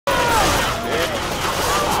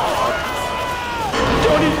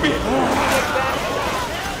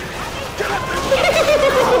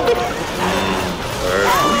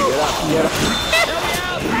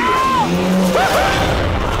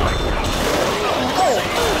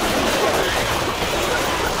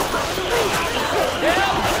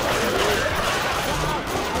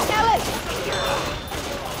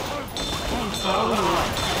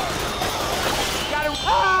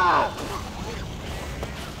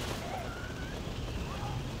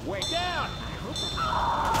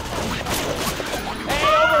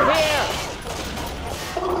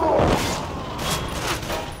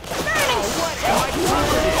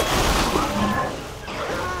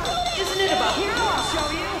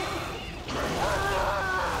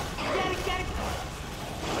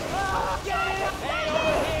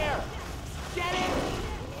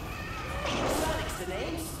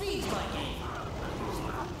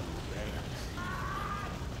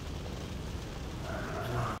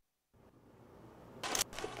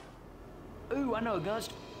Ooh, I know a gun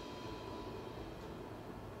store.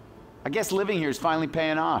 I guess living here is finally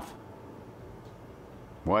paying off.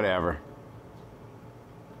 Whatever.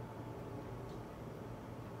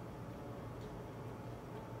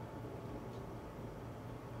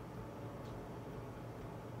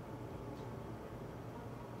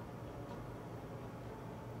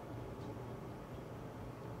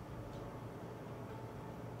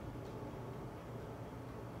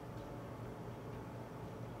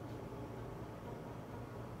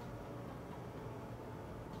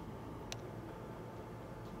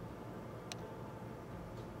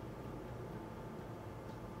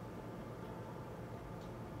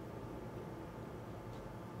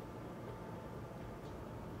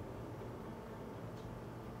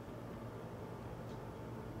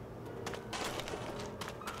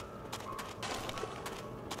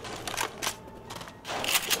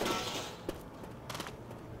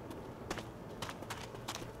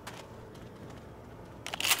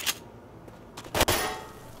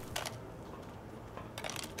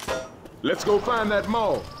 Let's go find that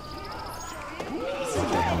mall.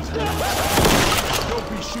 Don't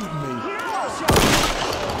be shooting me.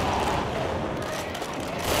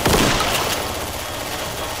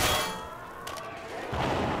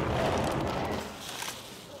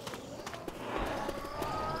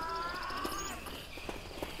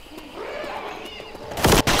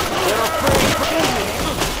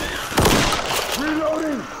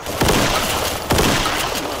 Reloading.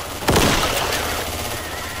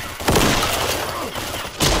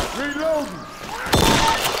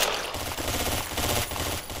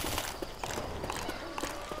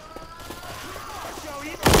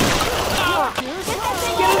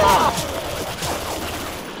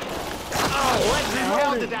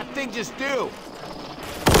 What did that thing just do?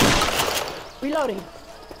 Reloading.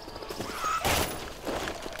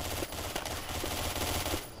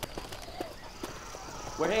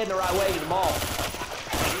 We're heading the right way to the mall.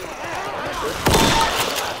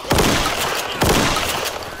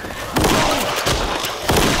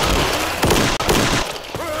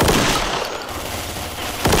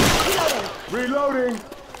 Reloading.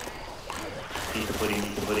 Need to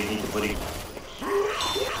put it.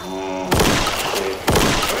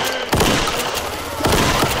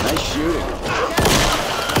 Nice shooting.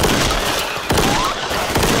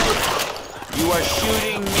 You are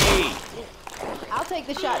shooting me. I'll take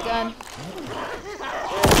the shotgun.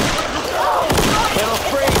 Little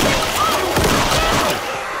freak.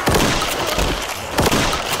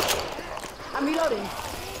 I'm reloading.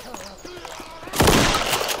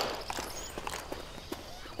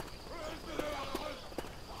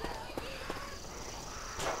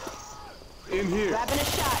 In here. Grabbing a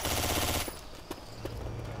shot.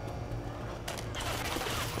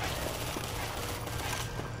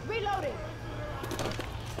 Reloading.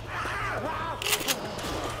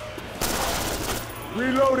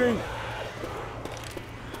 Reloading.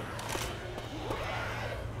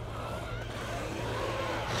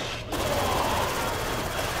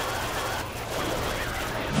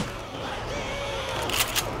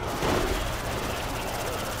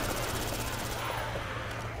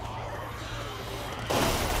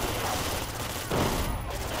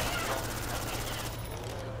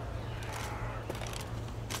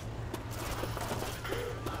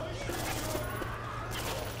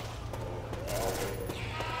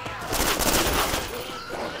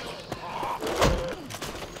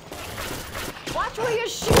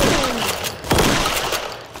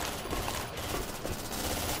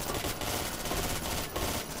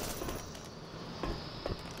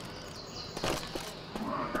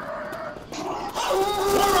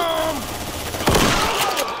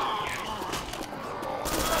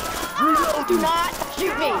 No, do not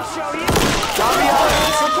shoot me. Show you. Tommy,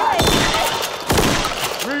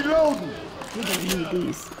 Reloading. You're gonna need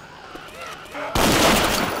these.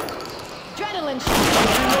 Adrenaline shot.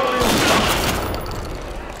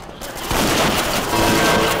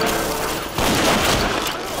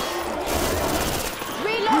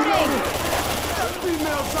 Reloading. That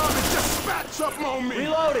female zombie just spat something on me.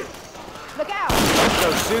 Reloading. Look out.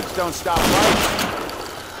 those suits don't stop fights.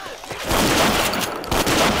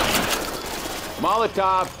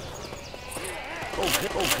 Molotov. Okay,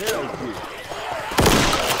 kid.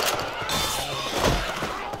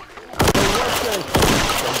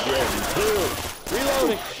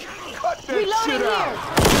 Reloading. Cut that Reloading shit here. out.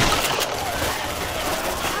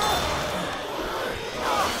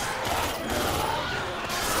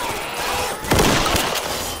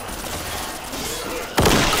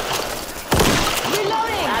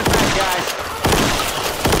 Reloading. How's that, guys?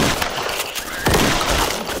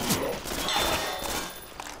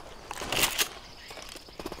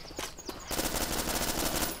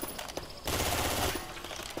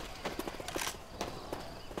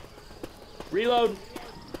 Reload.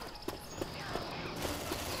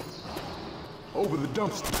 Over the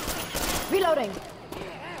dumpster. Reloading.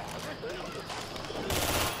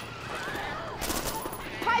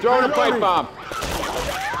 Pipe Throwing a bomb. pipe bomb.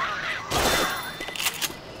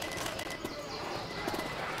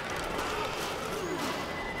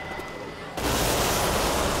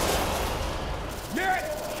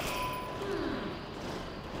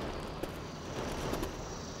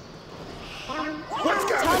 What's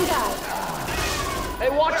got Tongue me? guy. Hey,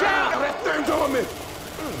 watch out! That thing's on me.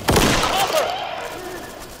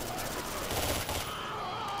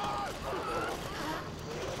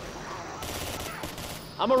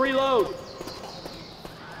 I'm a reload.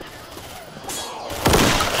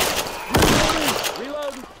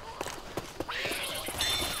 Reload.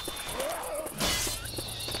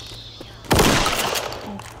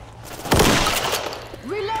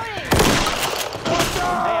 Reloading.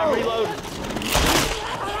 Hey, I'm reloading.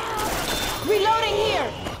 Reloading here.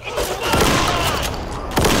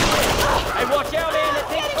 Hey, watch out, man! That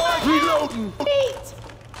thing's hard. Reloading. Feet.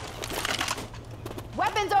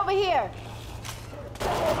 Weapons over here.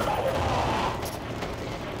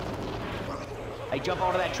 Hey, jump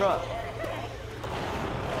onto that truck.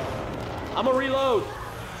 I'm a reload.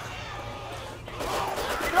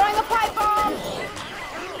 Throwing a pipe bomb.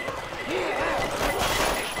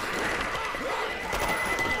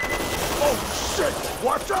 Oh, shit.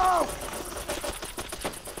 Watch out.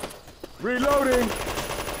 Reloading.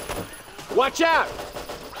 Watch out!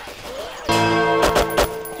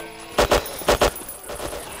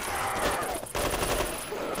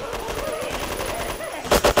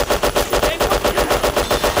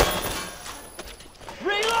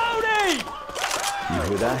 Reloading! You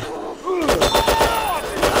hear that?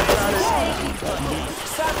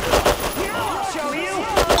 Show you.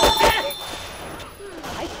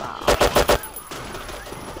 Pipe bomb.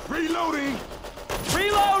 Reloading.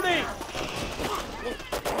 Reloading!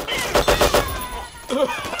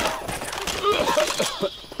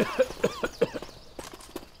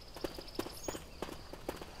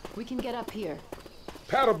 We can get up here.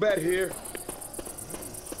 Paddle bat here.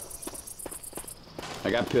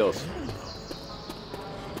 I got pills.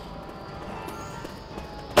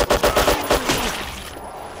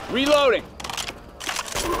 Reloading!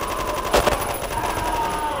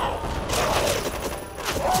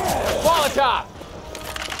 Molotov!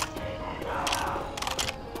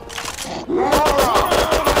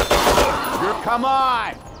 Come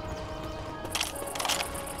on!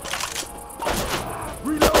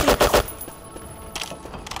 Reloading.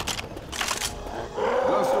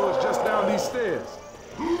 Gun store is just down these stairs.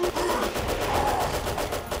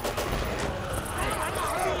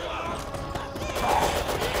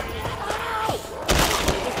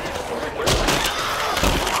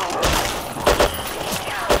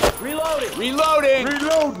 Reloading! Reloading!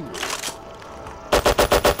 Reloading.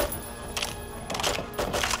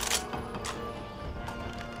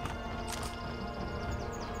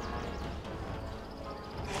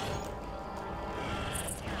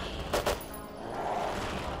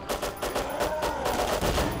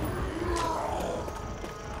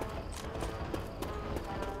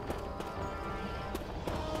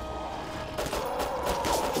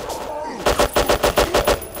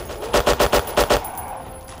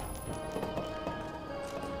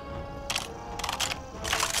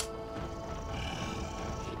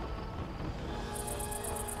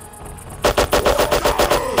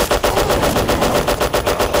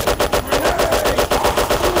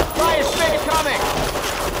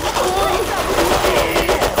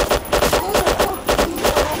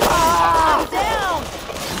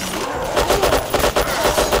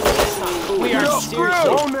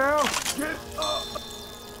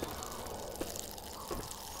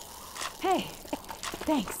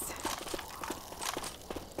 Thanks.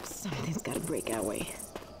 Something's gotta break our way.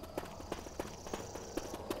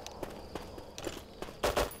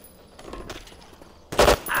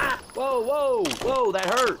 Ah! Whoa, whoa, whoa,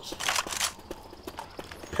 that hurts.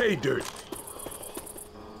 Hey, Dirt.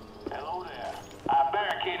 Hello there. I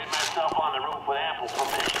barricaded myself on the roof with ample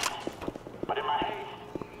permission. But in my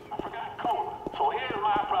haste, I forgot cola. So here's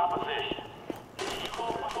my proposition. If you go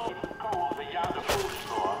with some coals at yonder food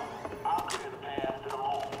store, I'll clear the path to the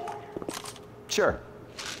mall for you. Sure.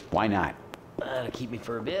 Why not? That'll keep me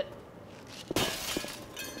for a bit.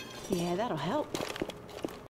 Yeah, that'll help.